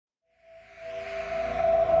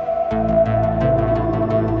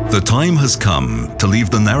The time has come to leave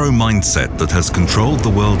the narrow mindset that has controlled the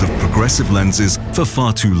world of progressive lenses for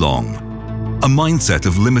far too long. A mindset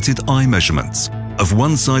of limited eye measurements, of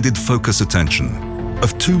one-sided focus attention,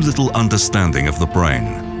 of too little understanding of the brain.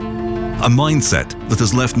 A mindset that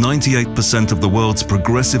has left 98% of the world's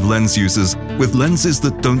progressive lens users with lenses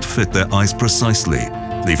that don't fit their eyes precisely,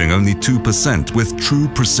 leaving only 2% with true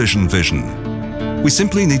precision vision. We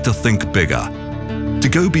simply need to think bigger, to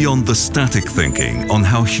go beyond the static thinking on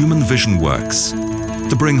how human vision works,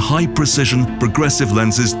 to bring high-precision progressive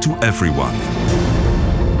lenses to everyone.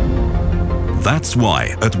 That's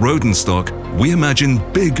why at Rodenstock we imagine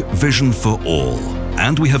big vision for all.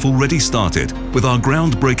 And we have already started with our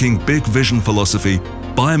groundbreaking big vision philosophy,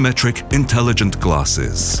 Biometric Intelligent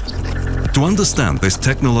Galsses. To understand this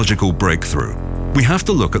technological breakthrough, we have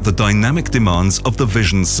to look at the dynamic demands of the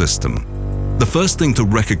vision system. The first thing to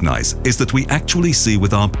recognize is that we actually see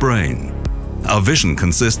with our brain. Our vision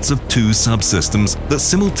consists of two subsystems that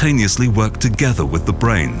simultaneously work together with the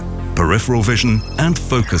brain: peripheral vision and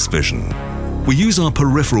focus vision. We use our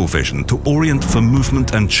peripheral vision to orient for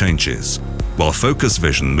movement and changes, while focus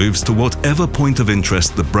vision moves to whatever point of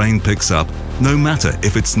interest the brain picks up, no matter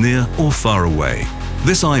if it's near or far away.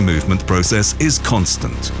 This eye movement process is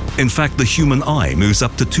constant. In fact, the human eye moves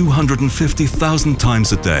up to 250,000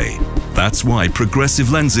 times a day. That's why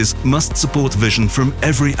progressive lenses must support vision from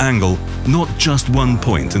every angle, not just one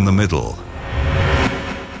point in the middle.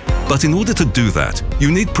 But in order to do that,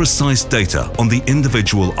 you need precise data on the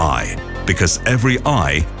individual eye, because every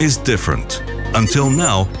eye is different. Until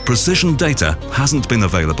now, precision data hasn't been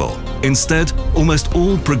available. Instead, almost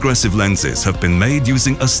all progressive lenses have been made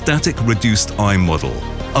using a static reduced eye model,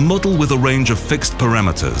 a model with a range of fixed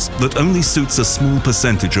parameters that only suits a small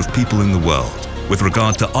percentage of people in the world. With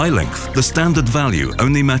regard to eye length, the standard value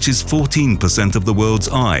only matches 14% of the world's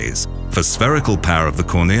eyes. For spherical power of the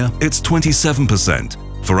cornea, it's 27%.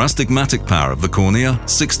 For astigmatic power of the cornea,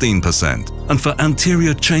 16%. And for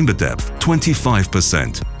anterior chamber depth,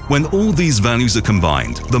 25%. When all these values are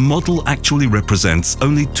combined, the model actually represents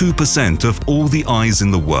only 2% of all the eyes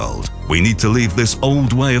in the world. We need to leave this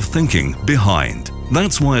old way of thinking behind.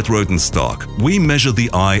 That's why at Rodenstock, we measure the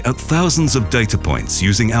eye at thousands of data points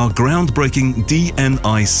using our groundbreaking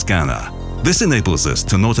DNI scanner. This enables us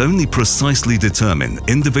to not only precisely determine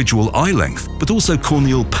individual eye length, but also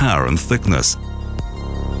corneal power and thickness,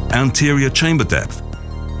 anterior chamber depth,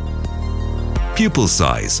 pupil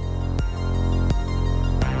size,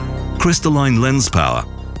 crystalline lens power,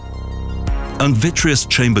 and vitreous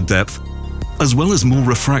chamber depth, as well as more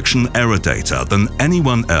refraction error data than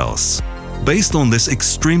anyone else. Based on this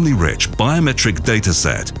extremely rich biometric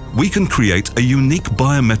dataset, we can create a unique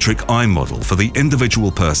biometric eye model for the individual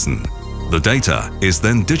person. The data is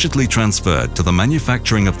then digitally transferred to the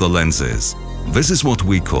manufacturing of the lenses. This is what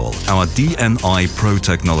we call our DNI Pro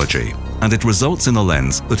technology, and it results in a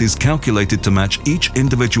lens that is calculated to match each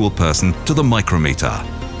individual person to the micrometer.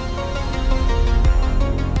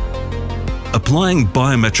 Applying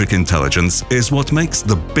biometric intelligence is what makes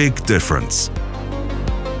the big difference.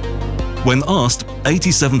 When asked,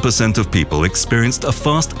 87% of people experienced a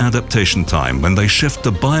fast adaptation time when they shift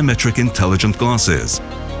to biometric intelligent glasses.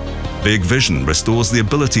 Big vision restores the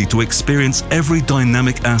ability to experience every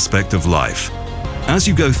dynamic aspect of life. As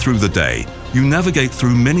you go through the day, you navigate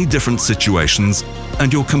through many different situations,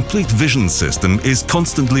 and your complete vision system is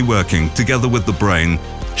constantly working together with the brain,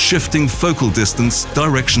 shifting focal distance,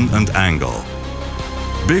 direction, and angle.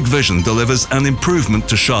 Big vision delivers an improvement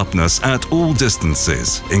to sharpness at all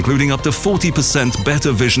distances, including up to 40%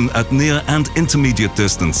 better vision at near and intermediate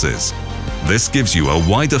distances. This gives you a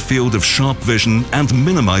wider field of sharp vision and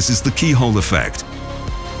minimizes the keyhole effect.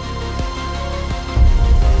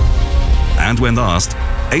 And when asked,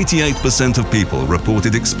 88% of people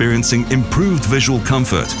reported experiencing improved visual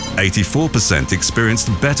comfort, 84% experienced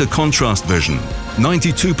better contrast vision,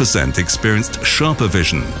 92% experienced sharper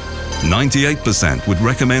vision, 98% would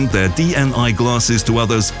recommend their DNI glasses to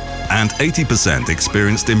others, and 80%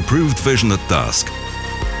 experienced improved vision at dusk.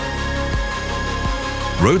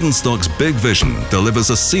 Rodenstock's Big Vision delivers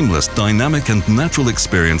a seamless, dynamic and natural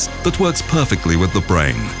experience that works perfectly with the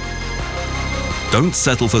brain. Don't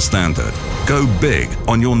settle for standard. Go big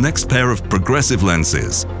on your next pair of progressive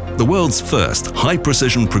lenses. The world's first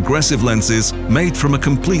high-precision progressive lenses made from a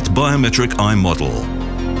complete biometric eye model.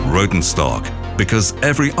 Rodenstock, because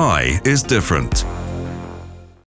every eye is different.